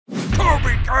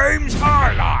Games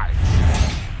highlights.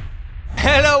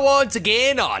 Hello once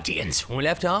again, audience. When we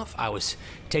left off, I was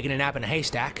taking a nap in a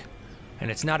haystack,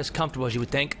 and it's not as comfortable as you would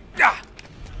think,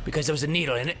 because there was a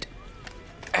needle in it.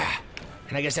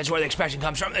 And I guess that's where the expression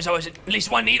comes from. There's always at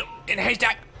least one needle in a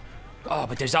haystack. Oh,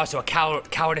 but there's also a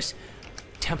cowardice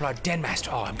Templar Den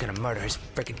Master. Oh, I'm gonna murder his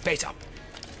freaking face up.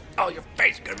 Oh, your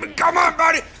face is gonna be. Come on,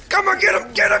 buddy. Come on, get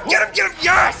him, get him, get him, get him.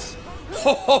 Yes!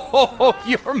 Oh,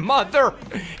 your mother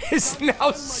is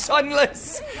now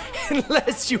sonless,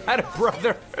 unless you had a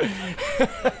brother.